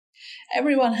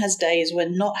Everyone has days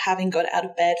when not having got out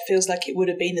of bed feels like it would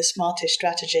have been the smartest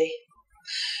strategy.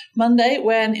 Monday,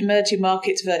 when emerging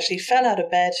markets virtually fell out of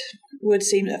bed, would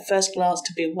seem at first glance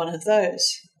to be one of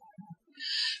those.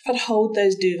 But hold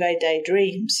those duvet day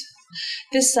dreams.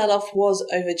 This sell-off was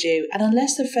overdue, and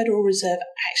unless the Federal Reserve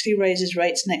actually raises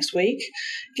rates next week,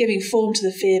 giving form to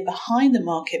the fear behind the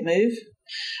market move,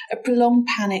 a prolonged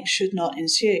panic should not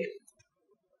ensue.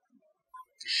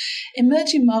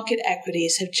 Emerging market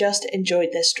equities have just enjoyed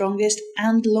their strongest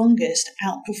and longest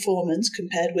outperformance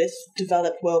compared with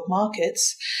developed world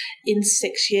markets in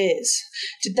 6 years.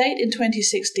 To date in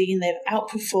 2016, they've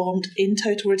outperformed in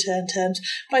total return terms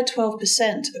by 12%,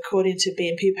 according to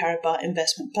BNP Paribas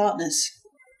Investment Partners.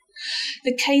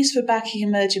 The case for backing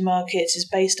emerging markets is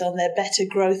based on their better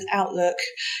growth outlook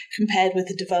compared with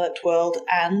the developed world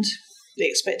and the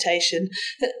expectation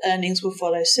that earnings will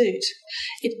follow suit.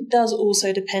 It does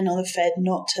also depend on the Fed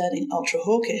not turning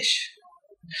ultra-hawkish.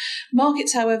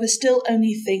 Markets, however, still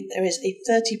only think there is a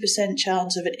 30%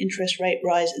 chance of an interest rate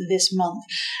rise this month,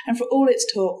 and for all its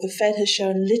talk, the Fed has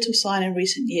shown little sign in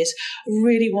recent years of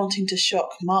really wanting to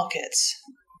shock markets.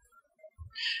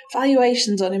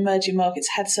 Valuations on emerging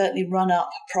markets had certainly run up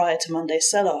prior to Monday's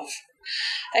sell-off.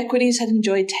 Equities had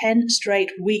enjoyed 10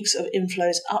 straight weeks of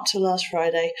inflows up to last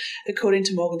Friday, according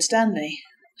to Morgan Stanley,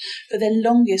 for their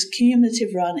longest cumulative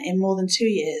run in more than 2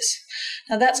 years.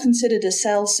 Now that's considered a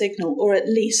sell signal, or at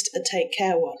least a take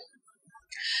care one.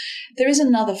 There is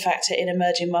another factor in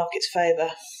emerging markets' favour: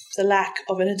 the lack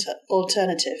of an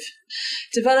alternative.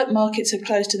 Developed markets are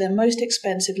close to their most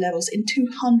expensive levels in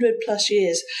 200 plus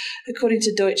years, according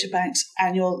to Deutsche Bank's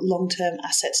annual long-term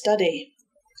asset study.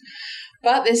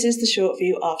 But this is the short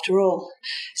view after all.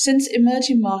 Since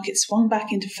emerging markets swung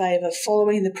back into favour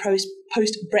following the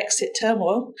post-Brexit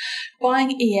turmoil,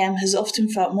 buying EM has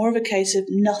often felt more of a case of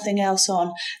nothing else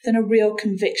on than a real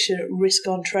conviction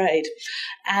risk-on trade,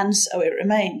 and so it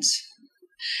remains.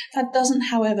 That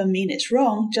doesn't, however, mean it's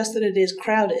wrong, just that it is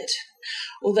crowded,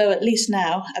 although at least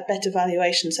now at better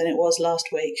valuations than it was last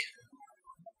week.